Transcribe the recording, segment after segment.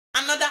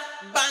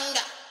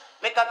banger.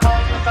 Make a call,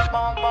 make a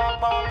bong bong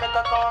bong, make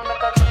a call,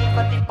 make a leave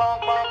at the bong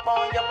bong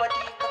bong. Your body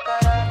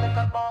kakara, make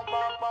a bong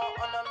bong bong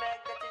on a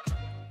make it.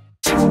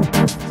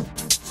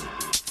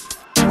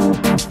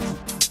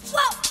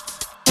 Whoa.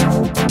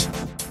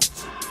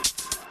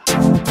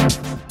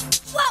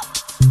 Whoa.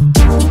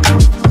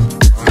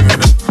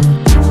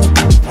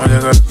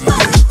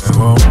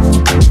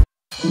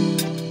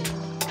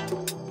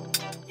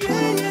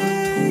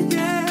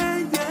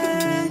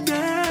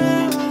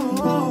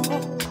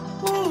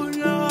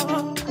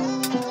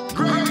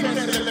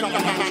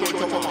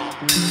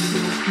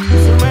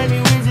 So many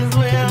reasons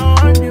why I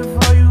want you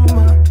for you,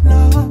 my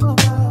love.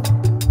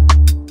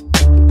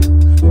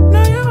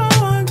 Now you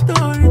want to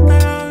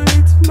retire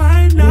with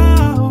my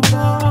love.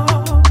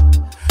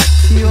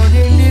 See all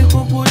the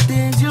little good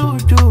things you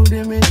do,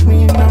 they make me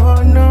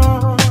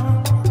no.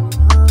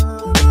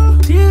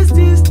 This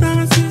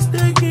distance is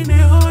taking a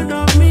hold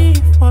of me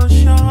for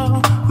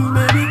sure,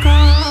 baby.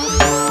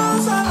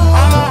 Cause I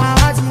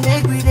want to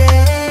make me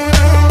there.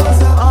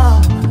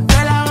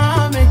 Girl, I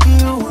want to make you.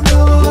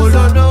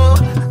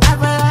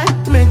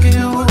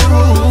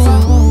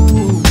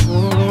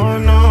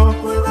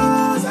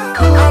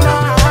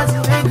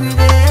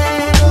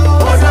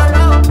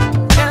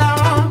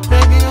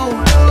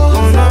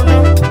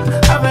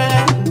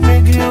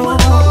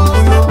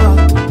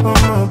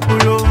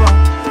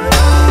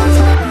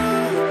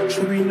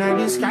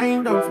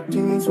 Kind of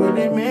things where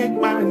they make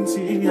man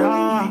see,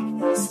 yeah.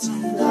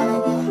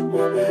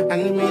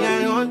 And me,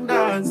 I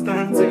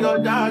understand, so your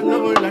dad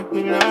know like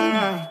me,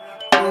 nah.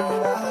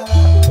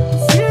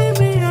 See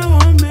me, I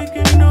won't make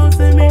it no,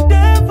 say me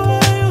there for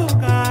you,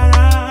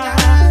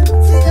 God.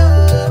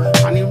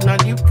 And if not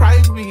the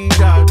price be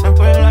that, I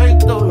quite like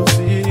to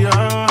see,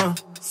 yeah.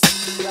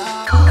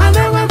 I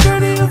never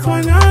traded you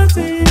for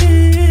nothing.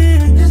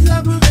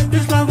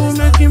 This love will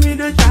make me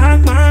the jack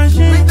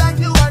machine. Without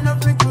you, I don't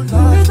think you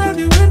love. Without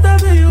you,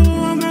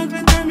 I'm not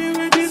gonna tell me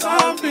with this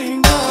all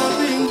bingo.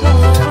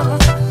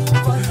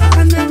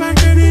 I never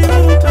traded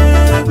you,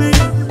 baby.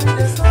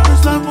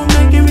 This love will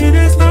make me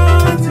this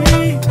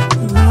naughty.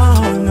 No.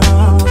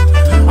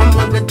 I'm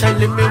not gonna tell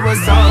me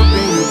what's all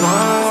bingo.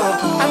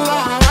 I'm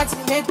gonna watch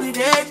you make me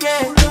dead,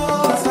 yeah.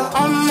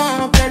 I'm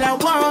gonna play I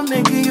won't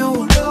make you.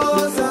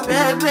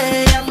 Baby,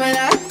 I'm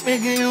gonna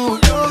make you.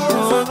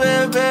 Oh,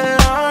 baby,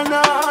 oh,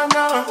 no.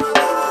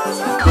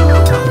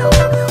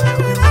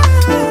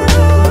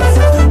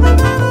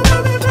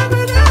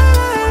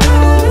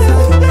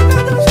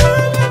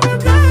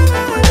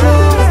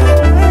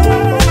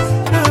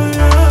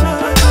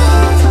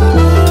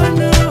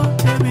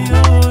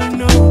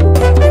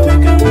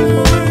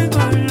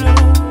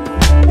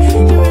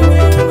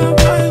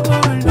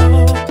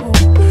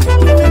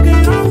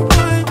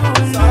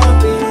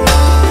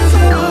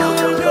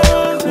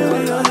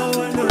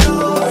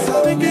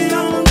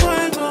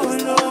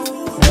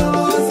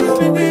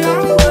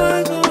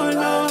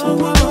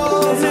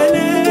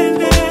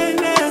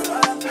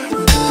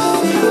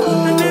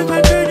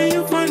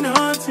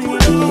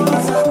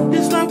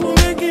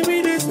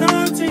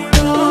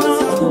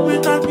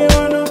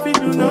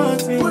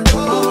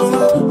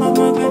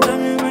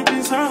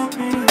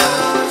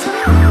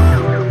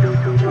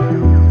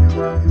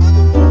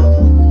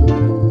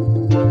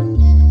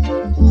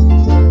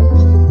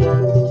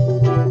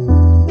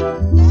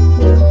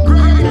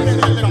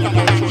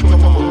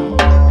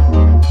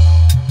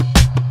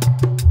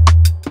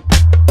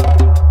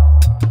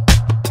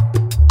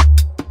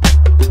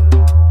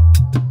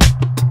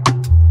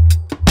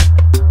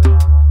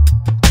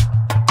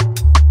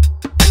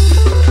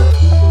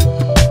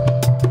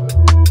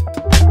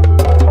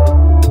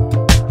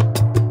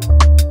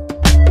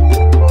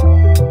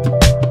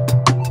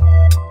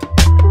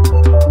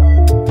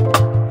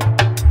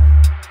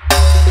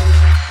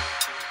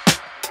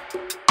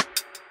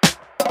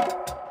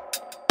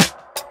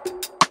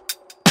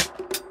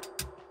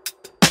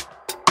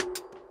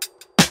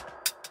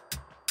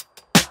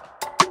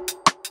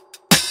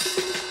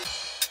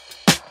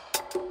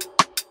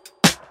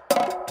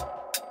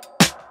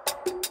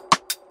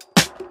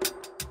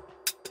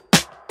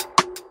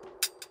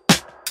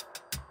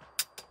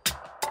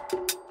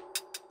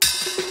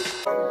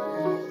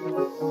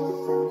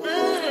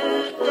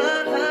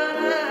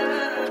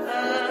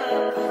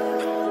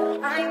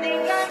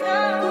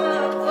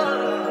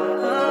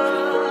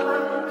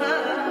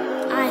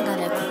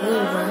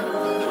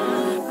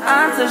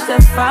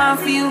 That's fine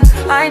for you.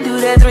 I do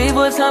that 3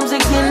 more times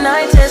again,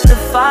 I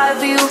testify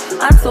for you.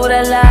 I told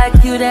I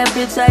like you, that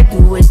bitch, I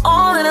do it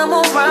all and I'm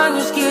around,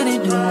 you scared to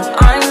do.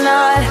 I'm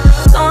not,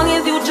 as long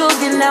as you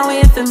joking now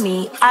here for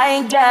me, I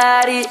ain't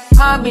got it.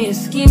 Mobbing,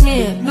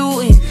 scheming,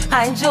 looting,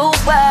 hide your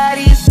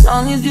body. As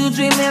long as you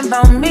dreaming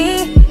about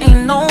me,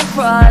 ain't no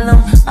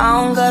problem.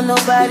 I don't got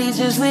nobody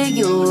just with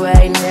you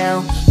right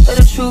now. For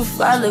the truth,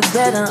 I look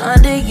better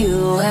under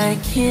you. I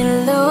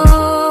can't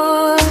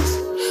lose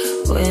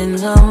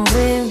when I'm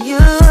with you.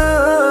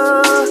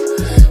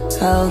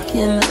 How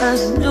can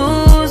us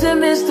lose and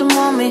miss the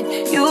moment?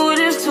 You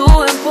just too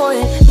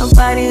important.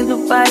 Nobody's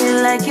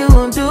like you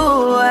do.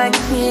 I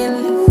can't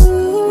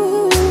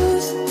lose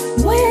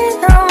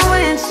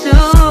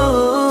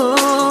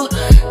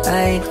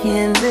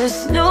can't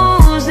just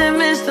snooze and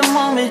miss the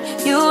moment.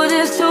 You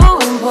just too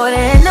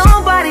important.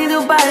 Nobody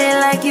do body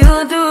like you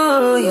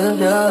do, you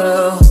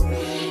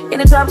do. In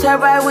the top tier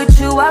ride with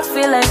you, I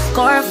feel like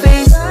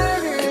Scarface.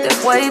 Like that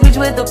white bitch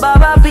with the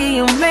bob, I'll be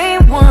your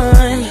main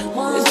one.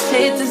 Let's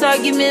take this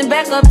argument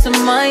back up to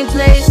my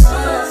place.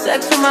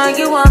 Sex from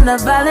you, I'm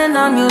not violent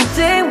on you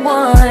day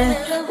one.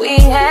 We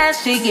had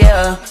shit,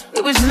 yeah.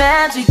 It was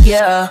magic,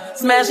 yeah.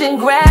 Smash and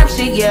grab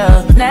shit,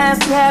 yeah.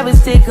 Nasty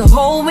habits take a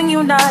hold when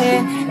you're not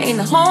here. Ain't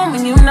a home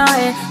when you're not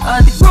here.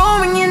 Are they grown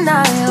when you're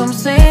not here? I'm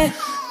saying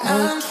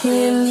I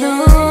can't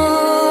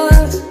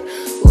lose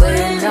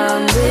when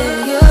I'm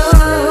with you.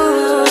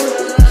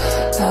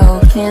 How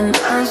can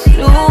I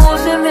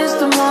snooze and miss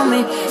the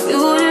moment?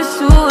 You just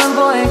too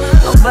important.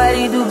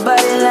 Nobody do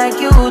body like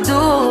you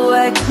do.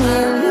 I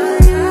can't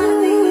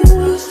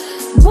lose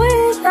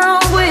when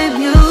I'm with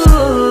you.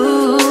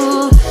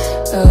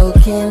 How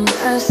can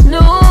I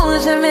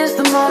snooze and miss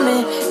the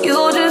moment?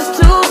 You just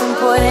too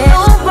important.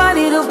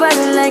 Nobody do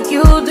body like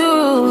you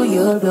do.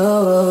 You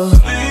do.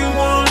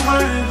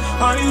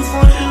 Are you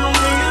frontin' on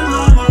me and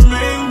I'm the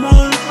main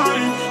one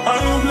crying? Are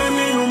you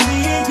blaming on me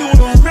and you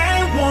the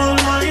main one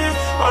lying?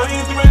 Are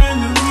you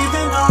threatening me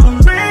then I'm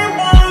the main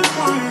one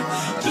crying?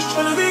 Just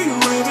tryna be your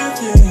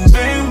everything,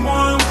 main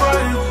one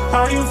crying.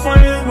 Are you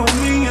frontin' on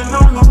me and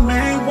I'm the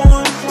main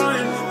one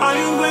crying? Are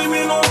you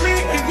blaming on me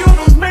and you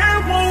the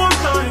main one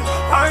crying?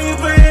 Are you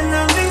blaming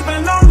on me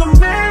and I'm the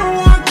main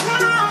one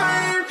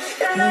crying?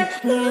 I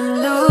can't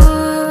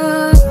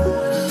lose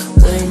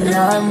when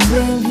I'm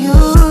with you.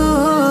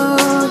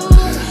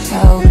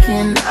 How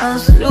can I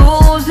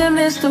snooze and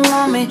miss the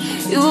moment?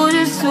 You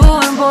just too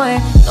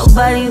important.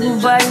 Nobody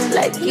do body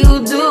like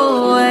you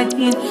do. I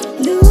can't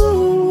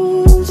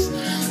lose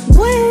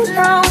when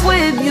I'm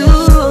with you.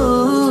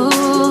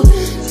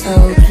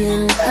 How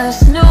can I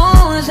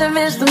snooze and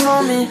miss the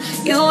moment?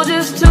 You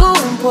just too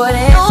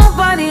important.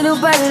 Nobody do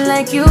body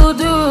like you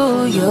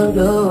do. You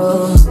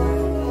do.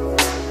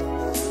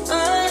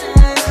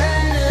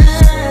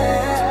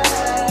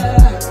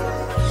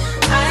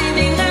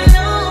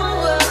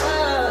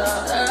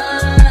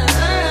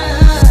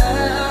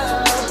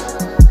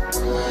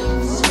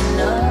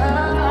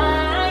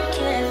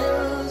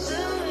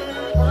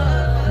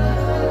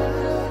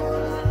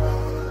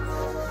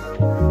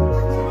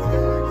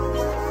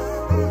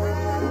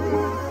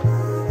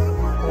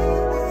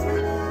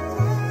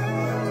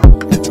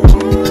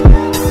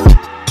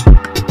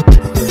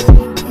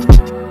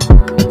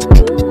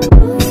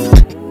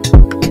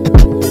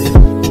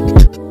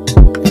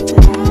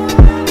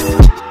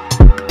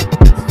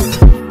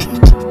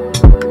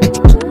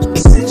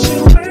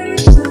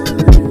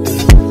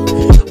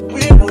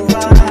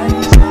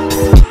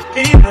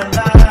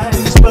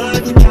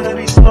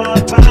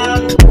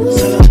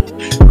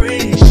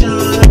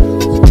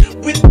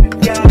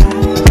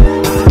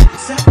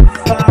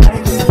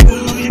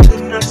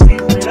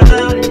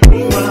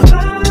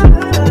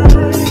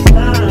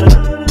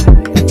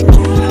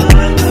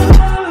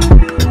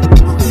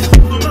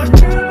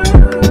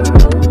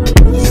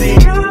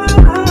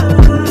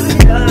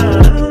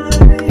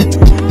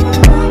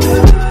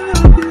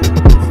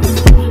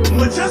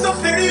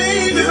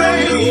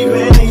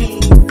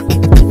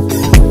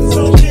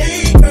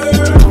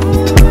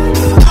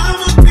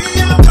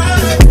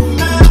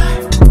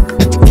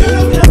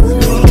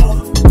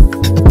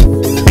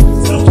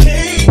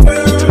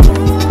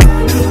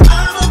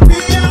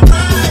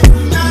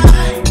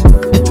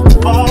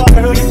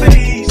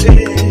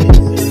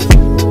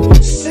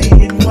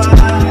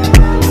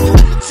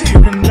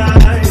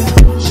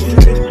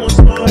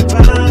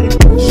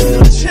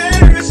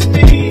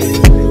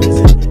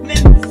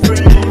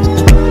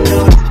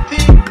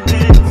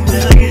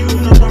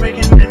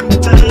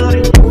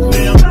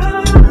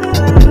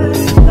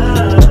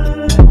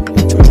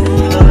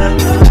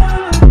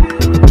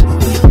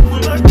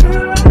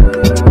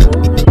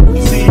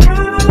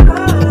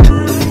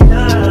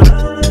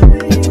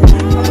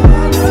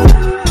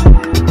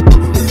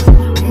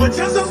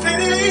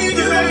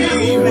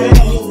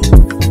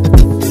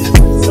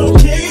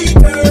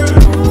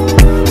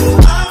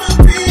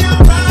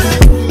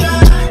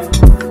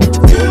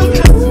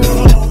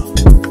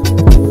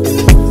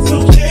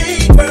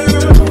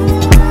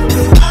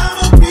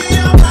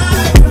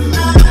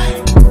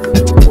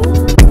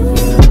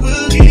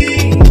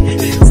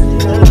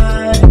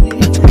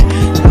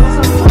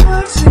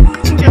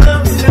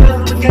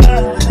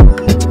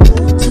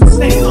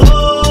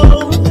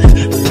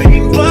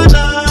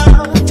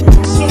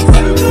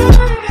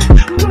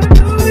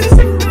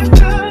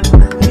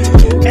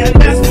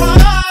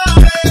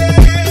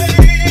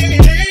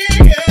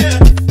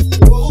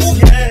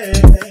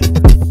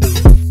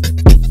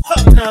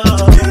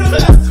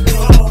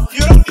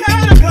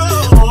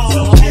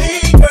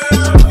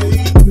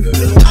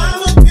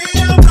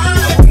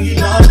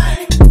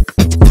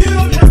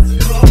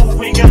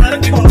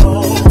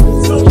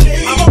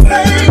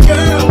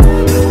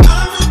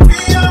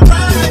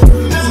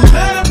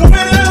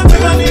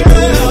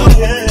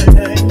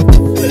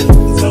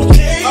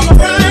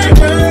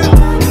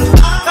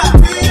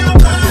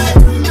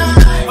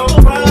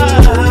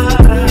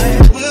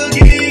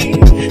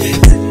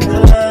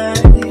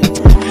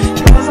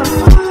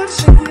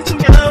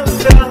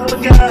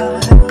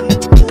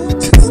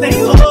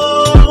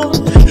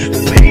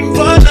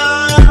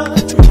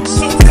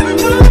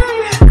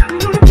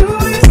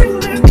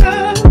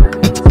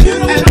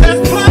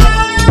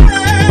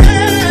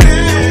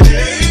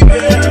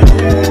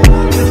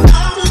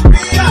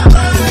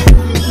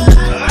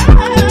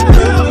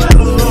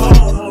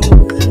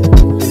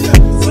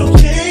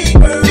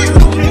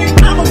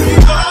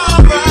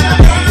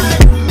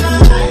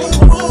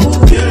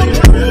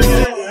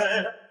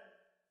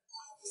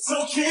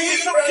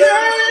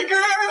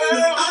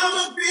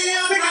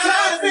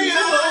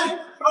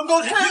 go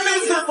down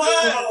in the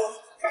world.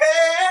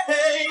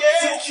 Hey,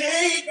 yeah. It's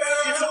okay,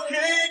 girl. It's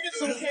okay,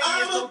 it's okay.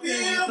 I'ma be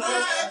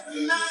alright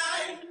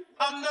tonight.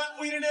 I'm not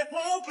waiting at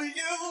home for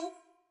you.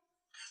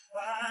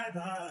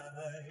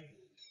 Bye-bye.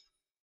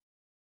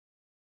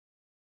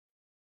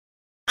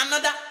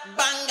 Another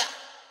banger.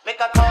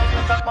 Make a call,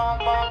 make a bong,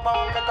 bong,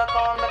 bong. Make a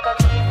call, make a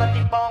key, but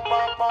the bong,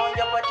 bong, bong.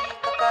 Your body,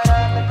 kakara.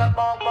 Make a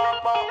bong, bong,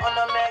 bong. On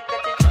a make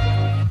it.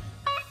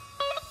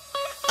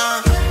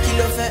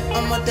 Kilo fait,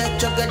 on m'a tête,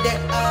 chocolat.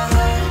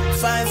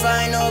 Fine,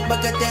 fine, oh,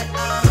 baguette.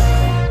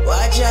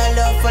 Watch your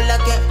love for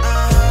like it.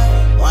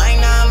 Why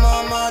not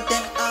more, more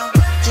than.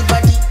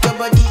 Your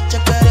body,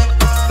 chocolate.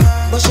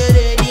 Bush it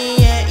ready,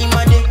 yeah,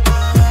 imade.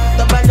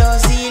 Double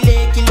see,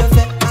 kilo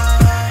fait.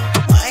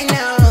 Why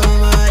now,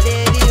 my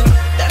lady?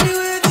 Tell me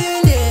what's in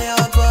there,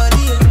 your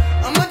body.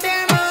 I'm a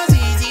damn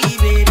easy,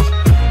 baby.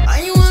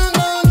 And you want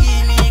gon'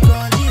 give me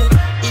control.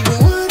 Even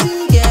want to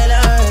get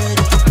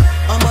already.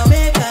 I'ma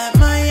make up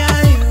my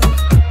you.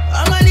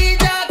 I'ma need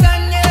your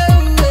gun, you.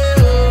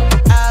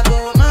 I go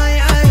my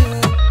you.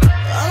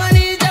 I'ma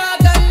need your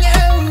gun,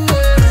 you.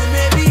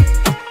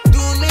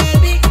 Do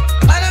maybe.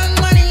 I don't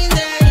money is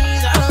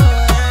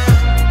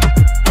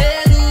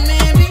do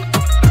maybe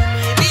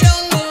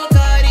don't go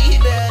carry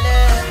belly.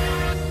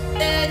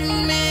 Do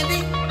maybe.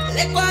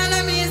 Let one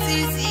me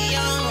see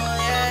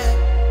yeah.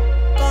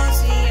 Come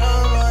see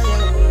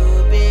yeah,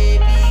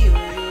 baby.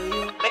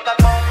 Make a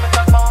call, make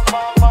a bong,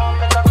 bong, bong.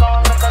 Make a call,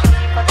 make a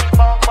key, but the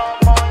bong, bong,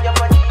 bong. Your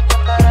body,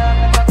 kakara.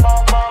 Make a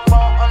bong, bong,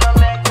 bong. On a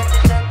make it,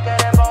 check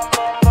it, bong,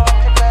 bong, bong.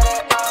 Check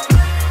it,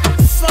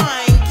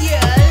 fine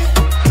girl.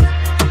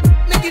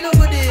 Make you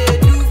nobody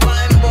do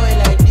fine boy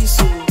like this,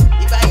 so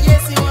if I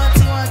yes you want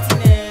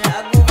I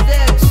go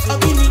vex.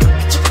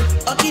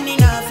 Okini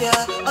nafia,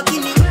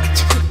 okini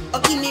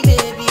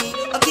baby,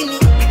 okini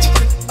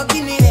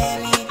let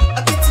me,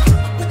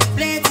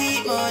 plenty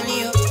money,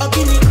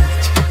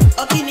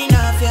 okini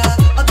nafia,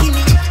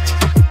 okini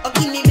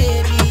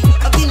baby,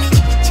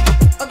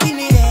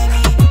 okini let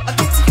me,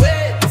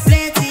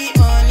 plenty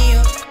money,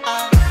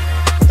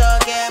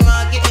 toke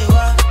market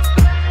wa,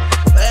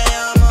 where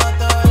your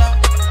motola,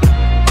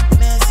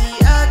 Messi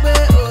agbe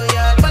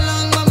oya,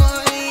 palangwa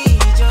money,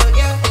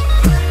 Ijaigh,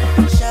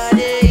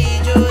 Shade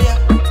Ijaigh,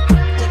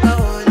 take a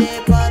wole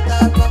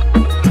patapa,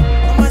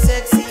 I'm a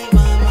sexy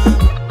mama,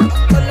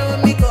 follow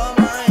me come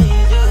my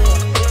Ijaigh.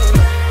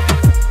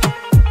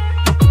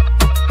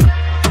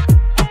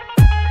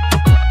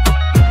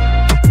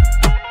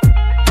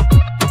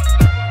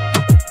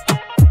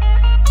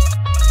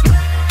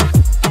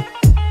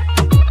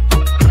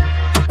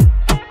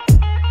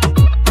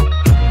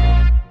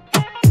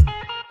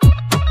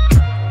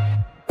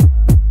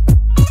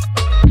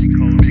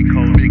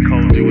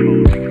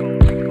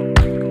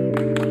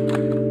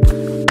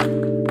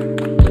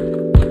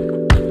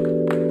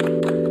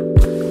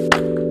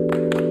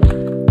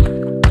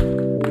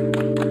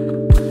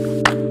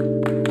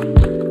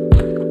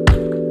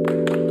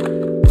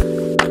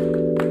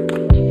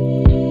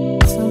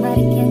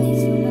 Somebody give me,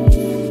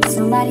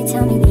 somebody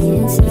tell me the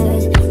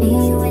answers. Me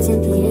and you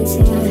isn't the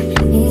answer.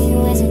 Me and you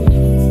isn't.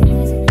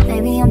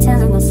 Maybe I'm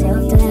telling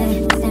myself that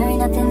there ain't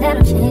nothing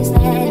that'll change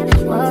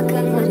that. What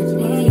good would it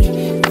be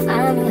if I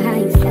knew how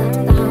you felt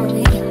about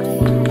me?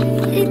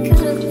 It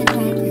could have been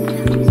right, but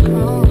I was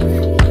wrong.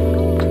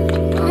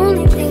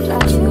 Only think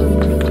about you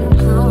and think I'm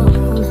home.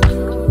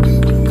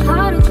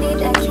 Part of me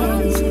that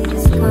can't see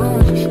this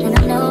gone, and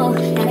I know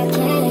that I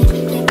can't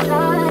get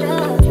caught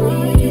up. We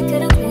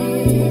could have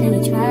been, and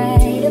we try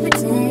to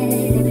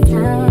pretend every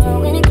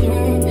now and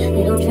again.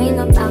 We don't dream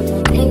about,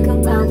 don't think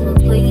about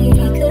what we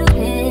could have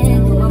been.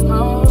 But I'm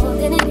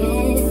holding it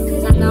in,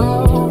 'cause I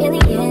know in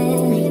the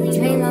end, we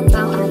dream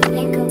about, I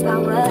think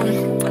about what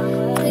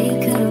we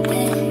could have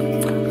been.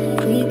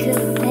 We could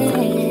have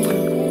been,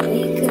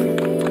 we could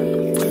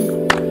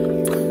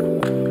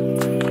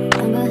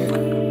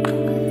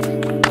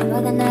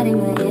Remember the night in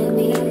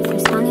Miami,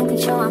 first time you put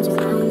your arms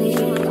around me.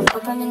 I'm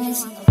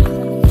reminiscing.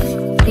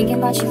 Thinking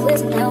about you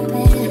isn't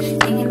helping.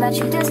 Thinking about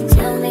you doesn't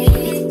tell me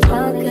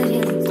what could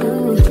you do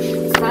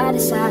if I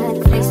decide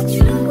to face the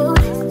truth.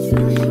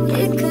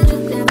 It could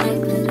have been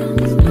right, but I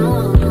was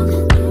wrong.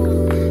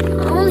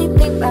 Only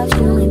think about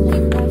you and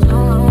think about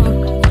wrong.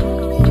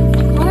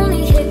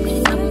 Only hit me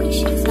up when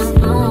she's not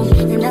wrong,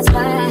 and that's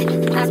why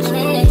I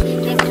can't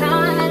get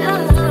caught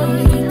up.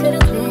 We could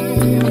have been,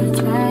 and we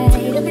try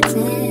to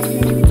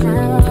pretend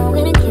now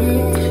and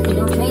again. We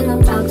don't dream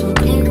about, don't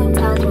think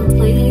about what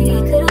we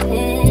could have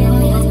been.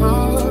 I'm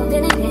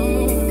holding it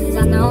in, 'cause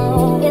I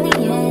know in the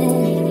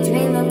end, we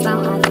dream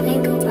about, I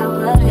think about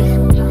what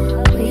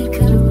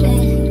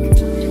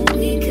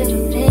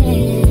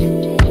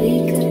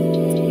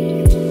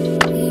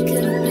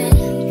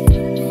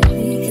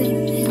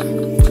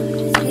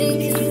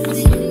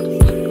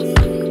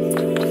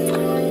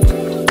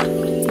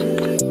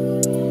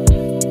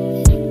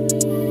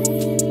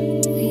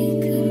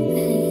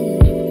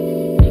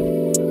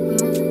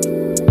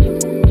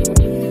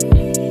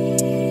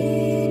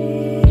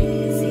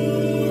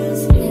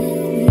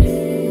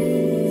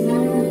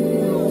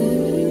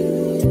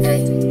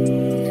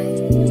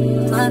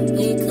what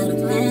we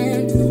could've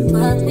been,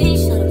 what we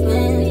should've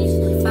been.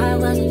 If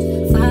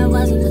I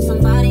wasn't with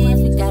somebody, if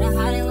we gotta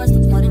hide it, what's the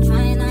point of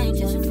trying? I ain't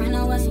just a friend,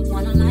 or what's the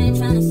point of lying?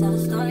 Trying to sell a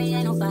story,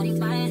 ain't nobody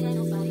buying, ain't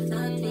nobody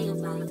could be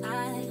about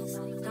eyes.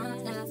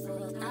 Don't laugh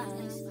for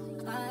eyes.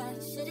 Why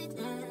should it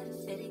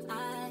end? Baby,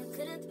 I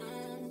could've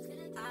been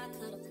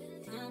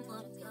him,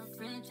 what a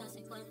girlfriend, just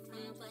a good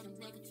friend, way to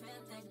make a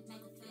trip, way to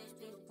make a fish,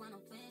 be the one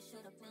I'm with,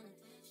 should've been,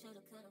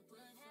 should've, could've,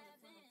 would have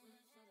been.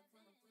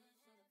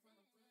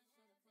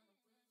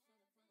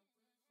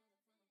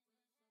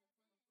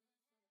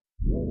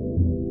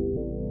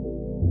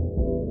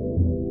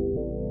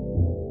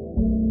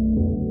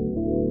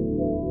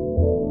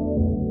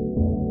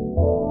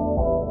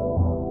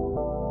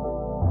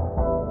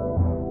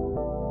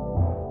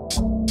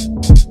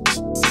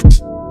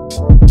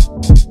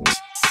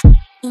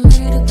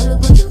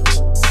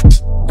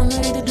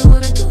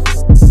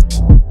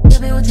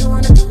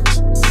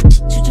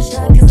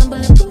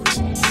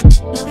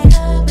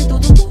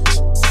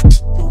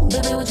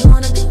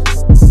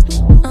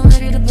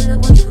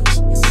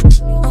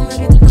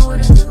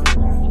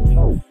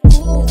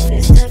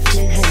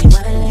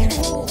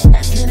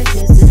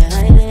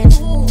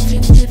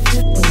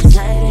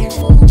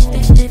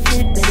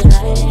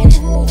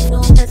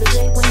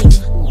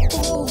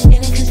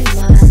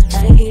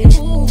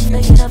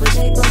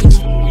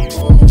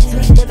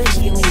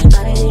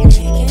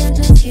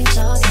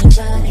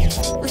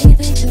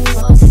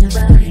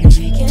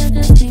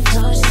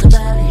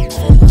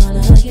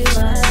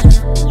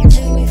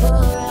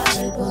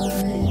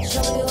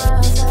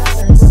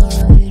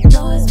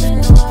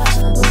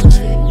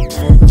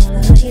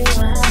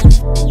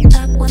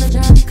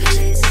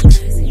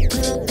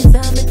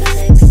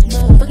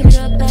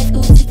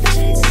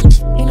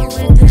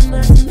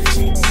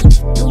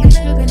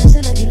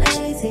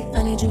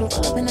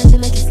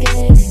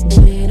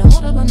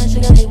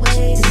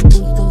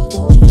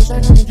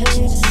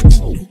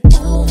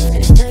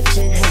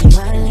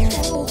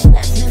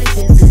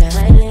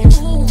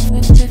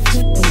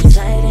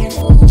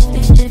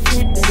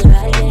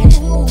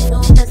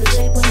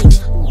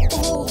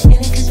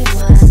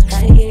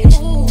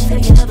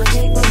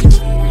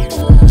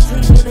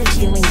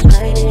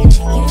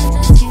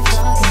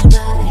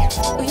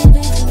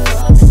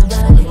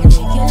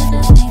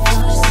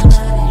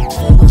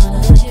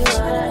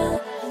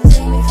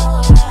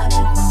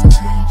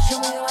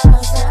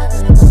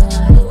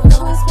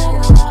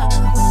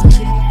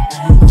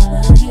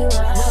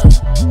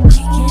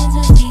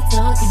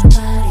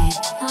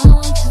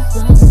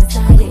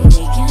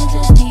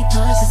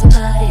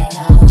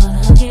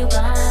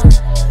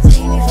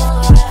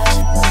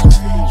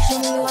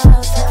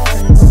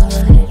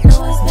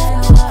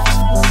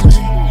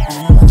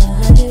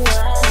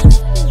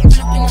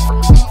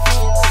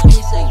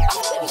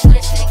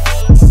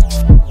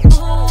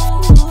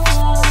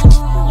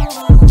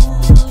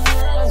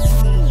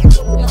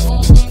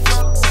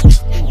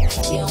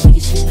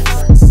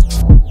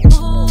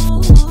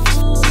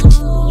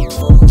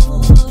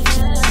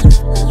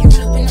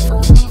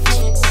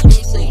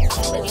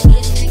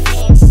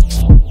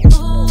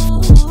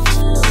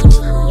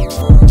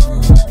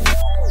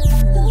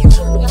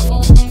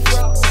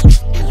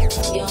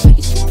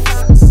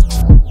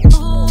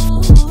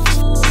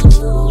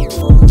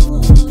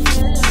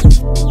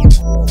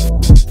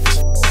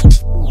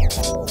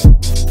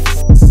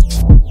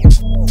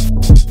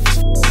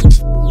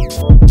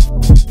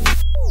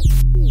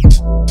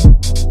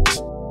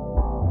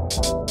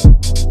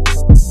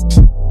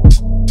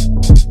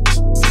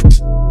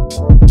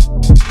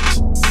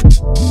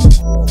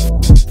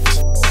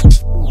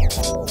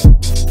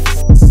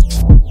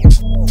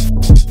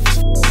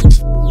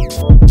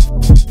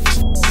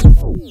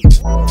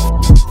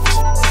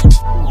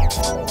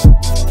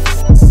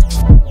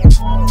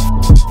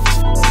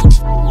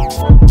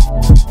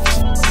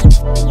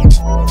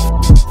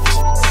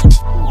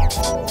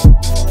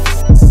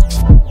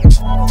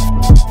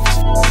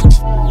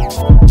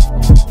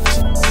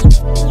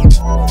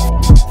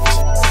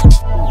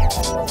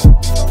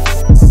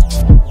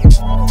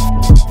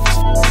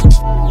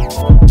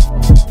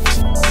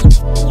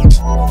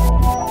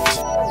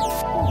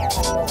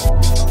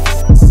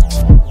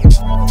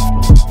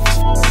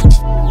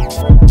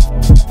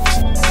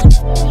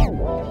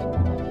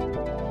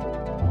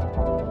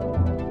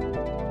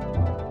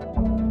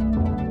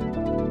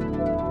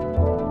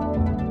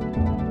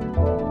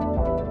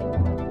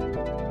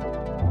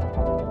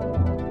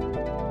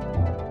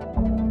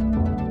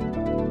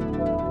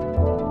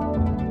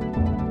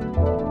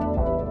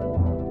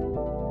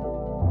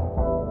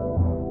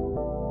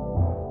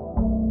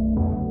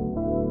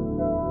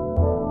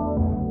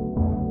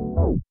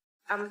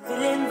 I'm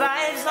feeling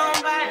vibes on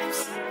vibes.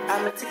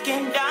 I'm a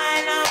ticking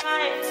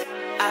dynamite.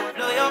 I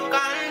blow your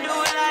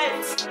candle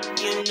lights.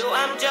 You know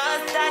I'm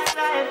just that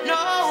type.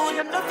 No,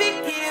 them no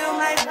fit kill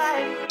my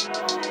vibe.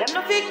 Them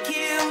no fit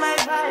kill my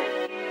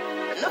vibe.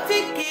 Them no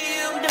fit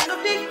kill. Them no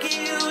fit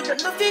kill. Them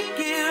no fit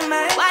kill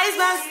my wise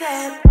man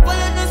said,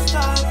 follow the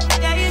stars.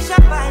 Yeah, you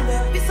shall find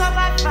them. Be so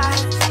bad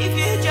vibes. If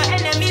you hit your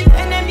enemies,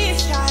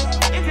 enemies shine.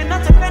 If you're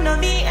not a friend of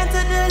me,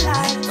 enter the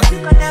light.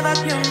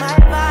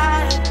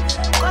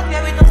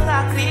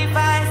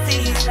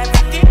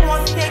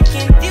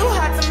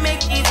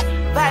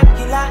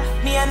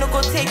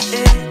 go take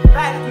it.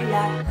 Right,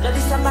 relax. Bloody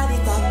somebody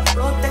time.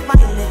 Protect my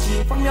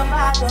energy from your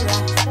bad aura.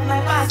 From my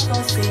past,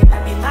 don't say I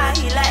be my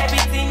healer,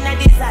 everything I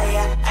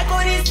desire. I go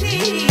to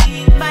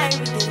see my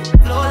everything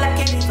flow like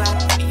a river.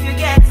 If you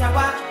get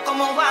sour,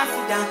 come on, go and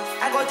sit down.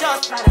 I go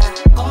just para.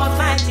 Come on,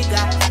 my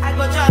jigger. I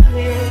go just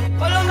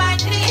follow my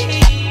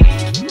dream.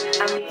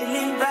 I'm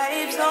feeling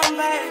vibes on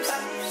vibes.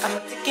 I'm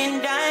taking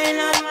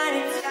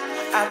dynamite.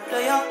 I blow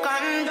your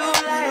candle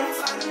lights.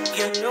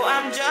 You know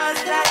I'm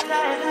just like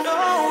life.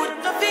 No,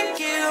 nothing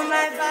kill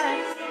my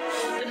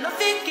vibe.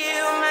 Nothing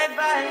kill my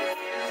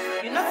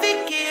vibe. You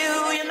nothing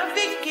kill, you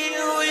nothing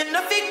kill, you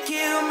nothing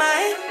kill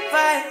my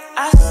vibe.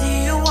 I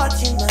see you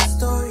watching my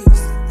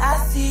stories. I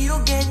see you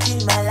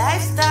getting my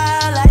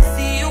lifestyle. I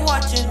see you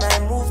watching my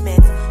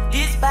movements.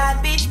 This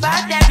bad bitch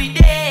bad every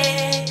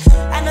day.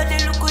 I know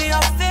they look at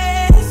your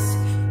face.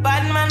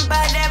 Bad man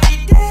bad every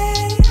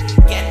day.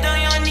 Get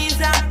on your knees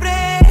and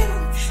pray.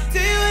 Do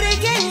you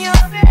regain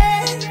your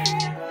faith?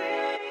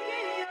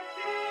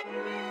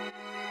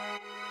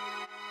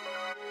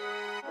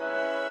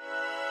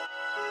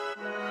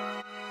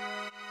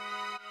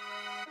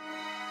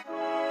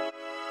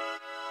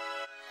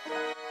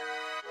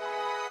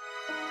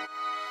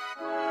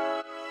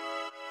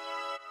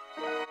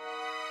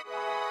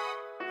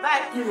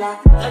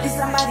 Bloody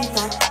somebody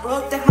time.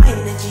 Protect my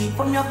energy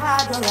from your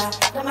bad aura.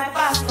 Let my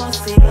past don't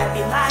say I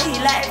be my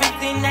healer,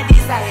 everything I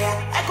desire.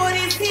 I go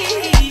to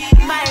see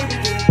my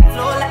everything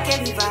flow like a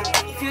river.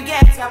 If you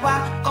get sour,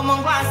 come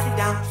on, go and sit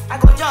down. I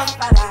go just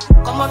para.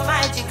 Come on,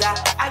 my jigger.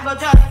 I go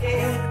just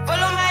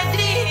follow my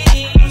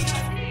dreams.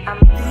 I'm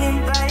feeling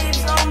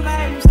vibes on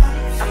vibes.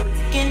 I'm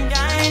taking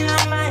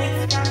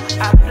dynamite.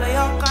 I blow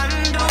your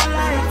candle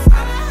lights.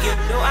 You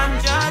know I'm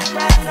just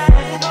like that.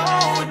 No,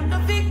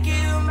 nothing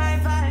kill my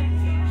vibe.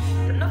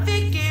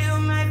 Nothing kill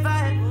my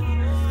vibe.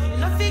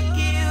 Nothing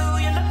kill,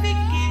 you nothing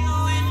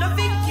kill, you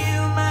nothing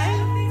kill my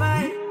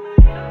vibe.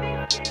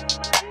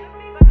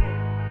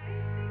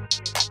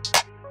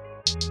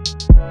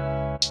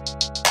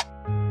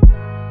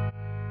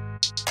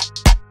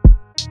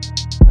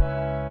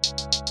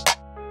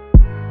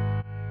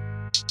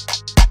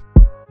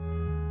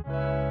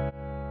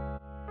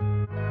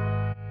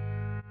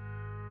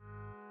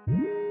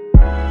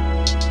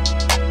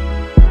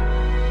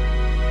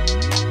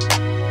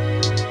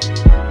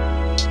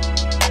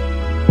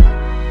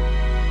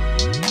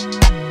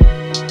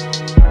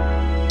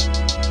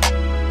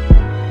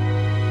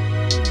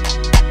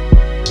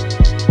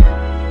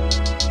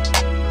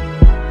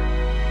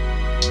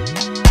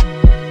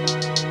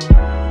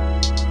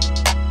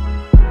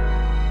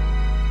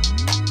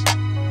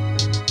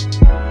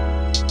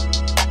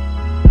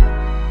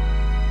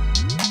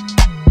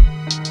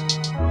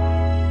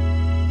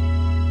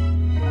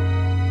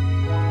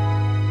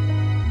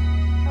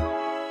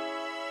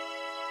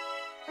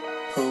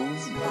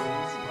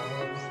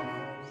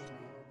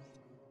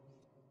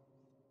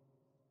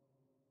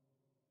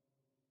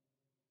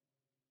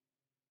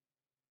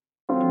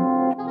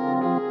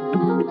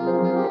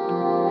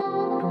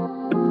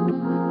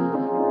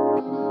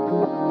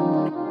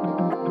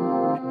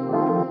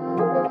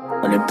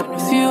 Only been a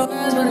few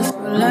hours, but it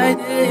feel like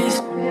days.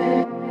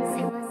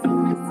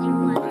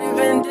 Only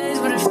been days,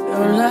 but it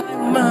feel like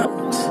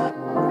months.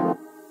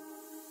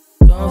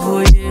 Gone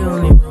for a year,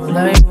 only feel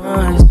like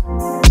once.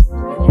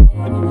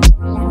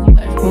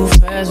 Life move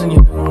fast when you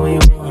do what you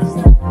want.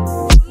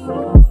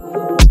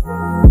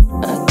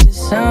 Not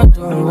this sound,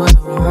 doing what I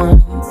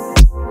want.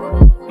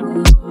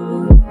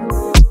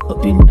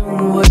 Hope you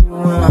doing what you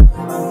want.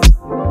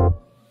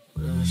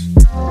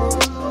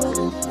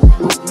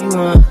 What you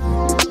want?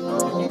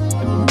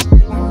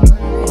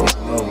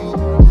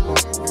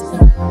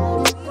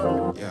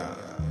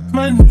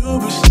 My new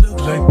bitch look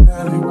like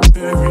Halle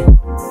Berry,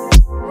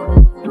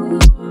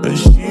 but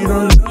she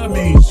don't love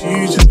me, she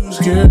too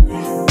scary.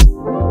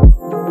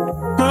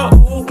 My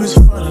old bitch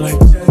fun like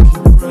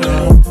Jackie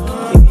Brown.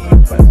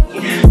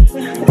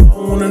 I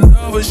wanna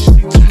know but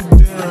she too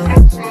down.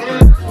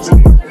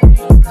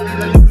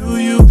 Will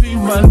you be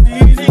my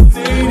leading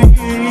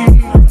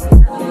lady?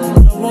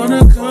 I want a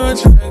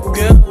contract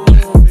girl,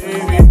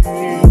 baby.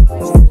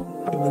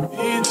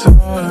 In the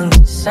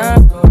meantime,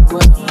 Sound good,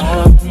 what I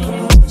want.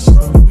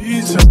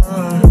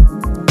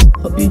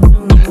 hope you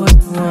doing what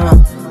you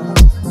want.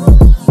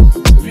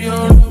 Maybe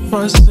I'll love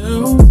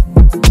myself,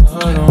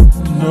 I don't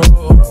know.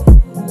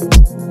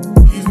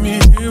 Leave me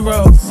here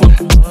out for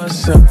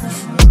myself.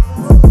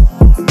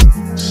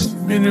 See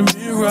me in the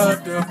mirror, I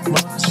doubt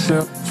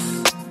myself.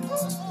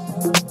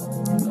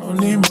 Don't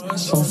need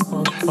myself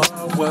for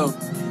my wealth.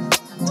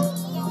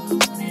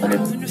 Only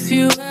been a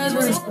few hours,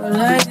 but it feel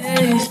like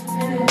days.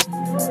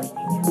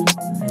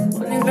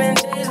 Only been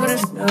days, but it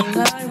feel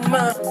like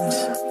months.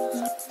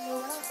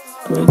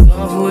 We're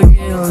gone for a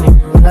year, only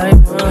feel like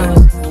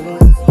once.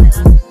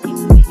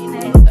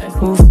 Life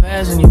move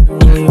fast when you do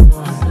what you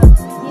want.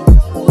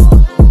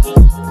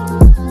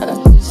 Not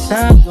this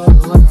sound good,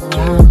 what I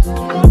want.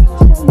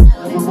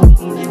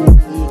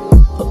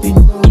 Hope you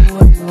doing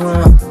what you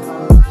want.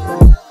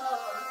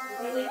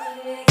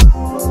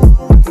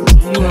 What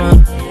you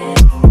want?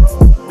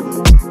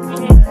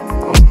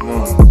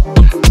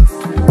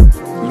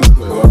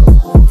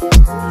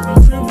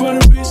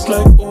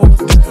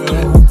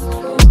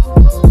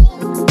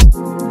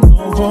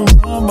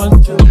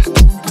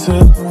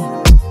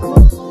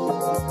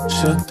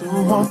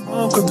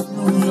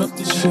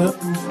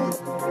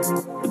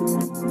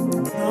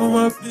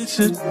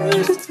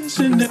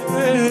 Chanel.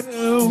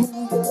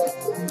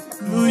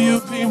 Will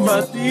you be my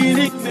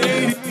leading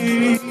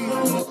lady?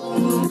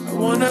 I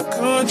wanna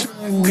cut you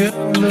and get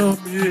a little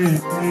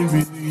bit,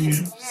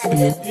 baby.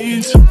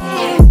 Need some.